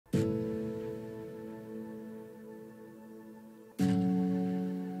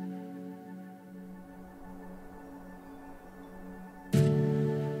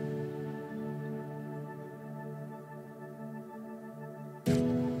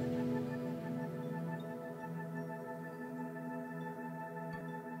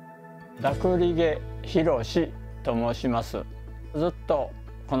Dakurige Hiroshi と申します。ずっと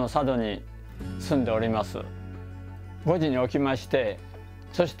この佐渡に住んでおります。5時に起きまして、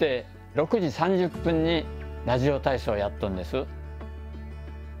そして6時30分にラジオ体操をやっとんです。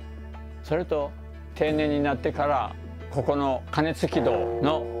それと定年になってからここの鐘つき道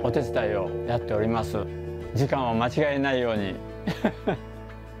のお手伝いをやっております。時間を間違えないように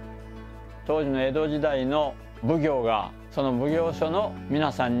当時の江戸時代の奉行がその奉行所の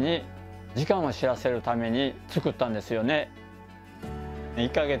皆さんに時間を知らせるために作ったんですよね。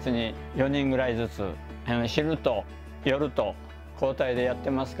1ヶ月に4人ぐらいずつ昼と夜と交代でやって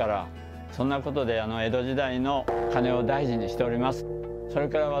ますから、そんなことで江戸時代の鐘を大事にしております。それ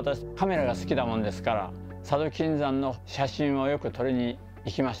から私カメラが好きだもんですから、佐渡金山の写真をよく撮りに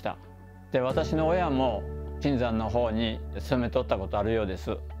行きました。で、私の親も金山の方に勤めとったことあるようで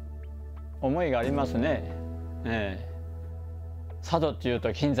す。思いがありますね。佐渡っていう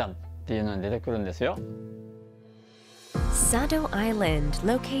と金山っていうのに出てくるんですよ。Sado Island,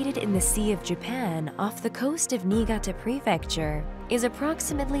 located in the Sea of Japan off the coast of Niigata Prefecture, is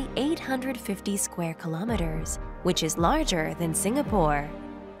approximately 850 square kilometers, which is larger than Singapore.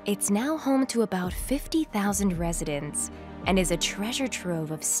 It's now home to about 50,000 residents and is a treasure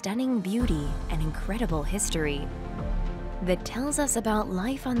trove of stunning beauty and incredible history that tells us about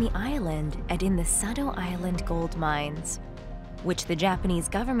life on the island and in the Sado Island Gold Mines, which the Japanese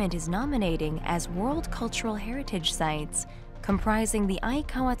government is nominating as World Cultural Heritage Sites, comprising the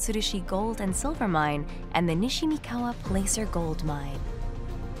Aikawa Tsurushi Gold and Silver Mine and the Nishimikawa Placer Gold Mine.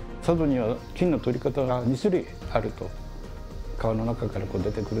 佐渡には金の取り方が2種類あると。川の中から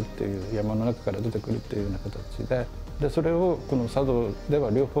出てくるっていう、山の中から出てくるっていうような形で、それをこの佐渡では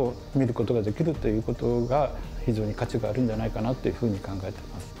両方見ることができるということが非常に価値があるんじゃないかなというふうに考えてい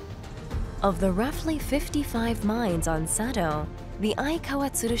ます。Of the roughly 55 mines on Sado, the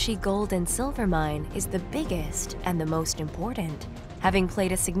Aikawa Tsurushi Gold and Silver Mine is the biggest and the most important, having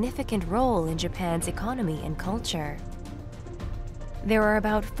played a significant role in Japan's economy and culture. There are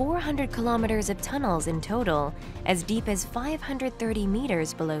about 400 kilometers of tunnels in total, as deep as 530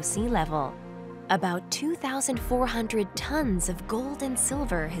 meters below sea level. About 2,400 tons of gold and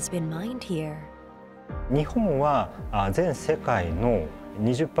silver has been mined here. 日本は全世界の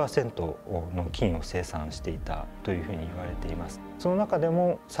 20% の金を生産していたというふうに言われています。その中で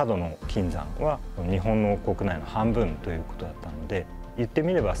も佐渡の金山は日本の国内の半分ということだったので、言って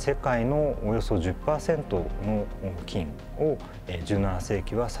みれば世界のおよそ 10% の金を17世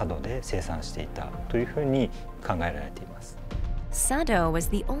紀は佐渡で生産していたというふうに考えられています。Sado was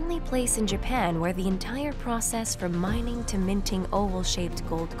the only place in Japan where the entire process from mining to minting oval-shaped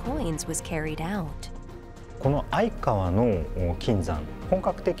gold coins was carried out. この相川の金山、本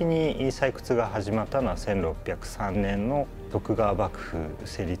格的に採掘が始まったのは1603年の徳川幕府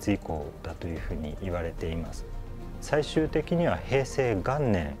成立以降だというふうに言われています。最終的には平成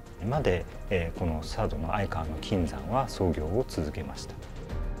元年までこの佐渡の相川の金山は操業を続けました。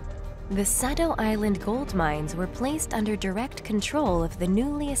The Sado Island Gold Mines were placed under direct control of the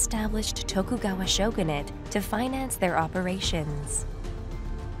newly established Tokugawa Shogunate to finance their operations.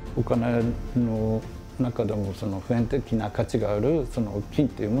 お金の中でもその普遍的な価値があるその金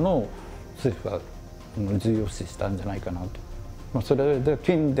というものを政府は重要視したんじゃないかなと。それで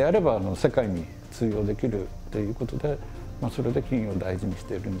金であれば世界に通用できるということで、それで金を大事にし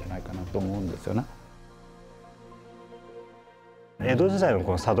ているんじゃないかなと思うんですよね。江戸時代の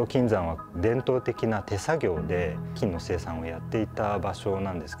この佐渡金山は伝統的な手作業で金の生産をやっていた場所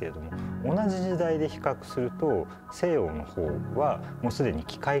なんですけれども、同じ時代で比較すると西洋の方はもうすでに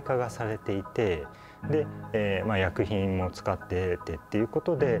機械化がされていて、で、薬品も使っててっていうこ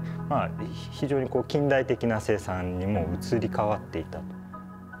とで、非常に近代的な生産にも移り変わっていたと。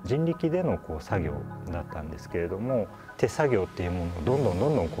人力での作業だったんですけれども、手作業っていうものをどんど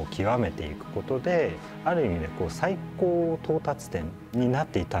ん極めていくことで、ある意味で最高到達点になっ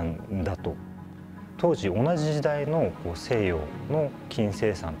ていたんだと。当時同じ時代の西洋の金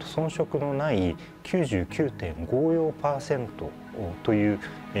生産と遜色のない 99.54% という、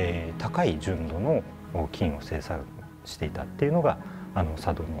高い純度の金を生産していたっていうのが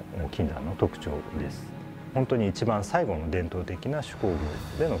佐渡の金山の特徴です。本当に一番最後の伝統的な手工業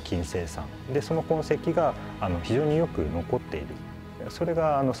での金生産で、その痕跡が非常によく残っている。それ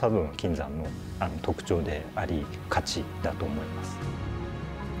が佐渡の金山の特徴であり価値だと思います。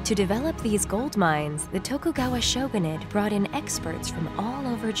To develop these gold mines, the Tokugawa Shogunate brought in experts from all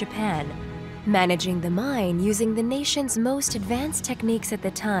over Japan, managing the mine using the nation's most advanced techniques at the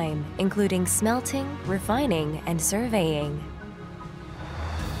time, including smelting, refining, and surveying.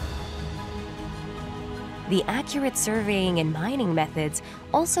 The accurate surveying and mining methods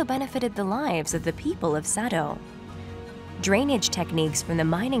also benefited the lives of the people of Sado. Drainage techniques from the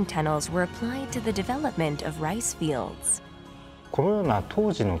mining tunnels were applied to the development of rice fields. このような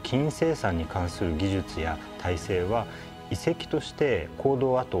当時の金生産に関する技術や体制は遺跡として坑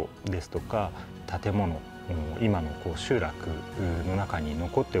道跡ですとか建物、今の集落の中に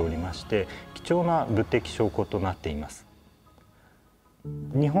残っておりまして、貴重な物的証拠となっています。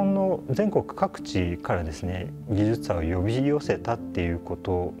日本の全国各地からですね、技術者を呼び寄せたっていうこ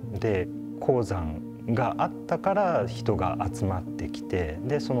とで、鉱山があったから人が集まってきて、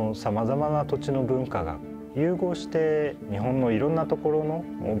でそのさまざまな土地の文化が融合して日本のいろんなところの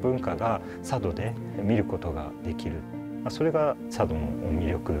文化が佐渡で見ることができる、それが佐渡の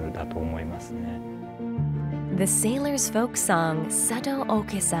魅力だと思いますね。The sailors' folk song Sado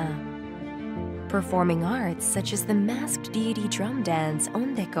Okesa, performing arts such as the masked deity drum dance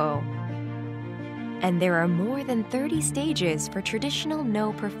Ondeko. And there are more than 30 stages for traditional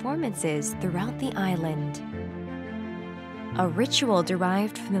no performances throughout the island. A ritual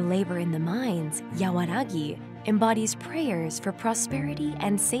derived from the labor in the mines, Yawaragi, embodies prayers for prosperity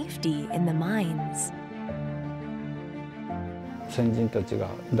and safety in the mines. 先人たちが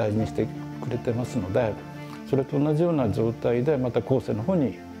大事にしてくれてますので、それと同じような状態でまた後世の方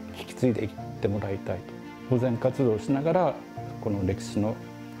に引き継いでいってもらいたいと、保全活動をしながらこの歴史の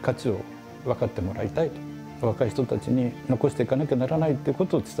価値を分かってもらいたいと、若い人たちに残していかなきゃならないというこ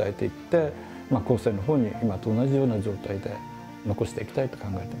とを伝えていって、後世の方に今と同じような状態で残していきたいと考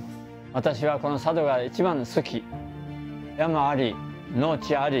えています。私はこの佐渡が一番好き。山あり、農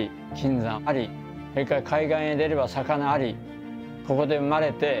地あり、金山あり、それから海岸へ出れば魚あり、ここで生ま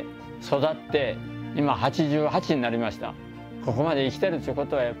れて育って今88になりました。ここまで生きてるというこ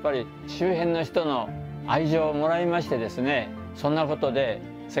とはやっぱり周辺の人の愛情をもらいましてですね、そんなことで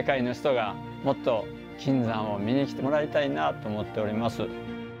世界の人がもっと金山を見に来てもらいたいなと思っております。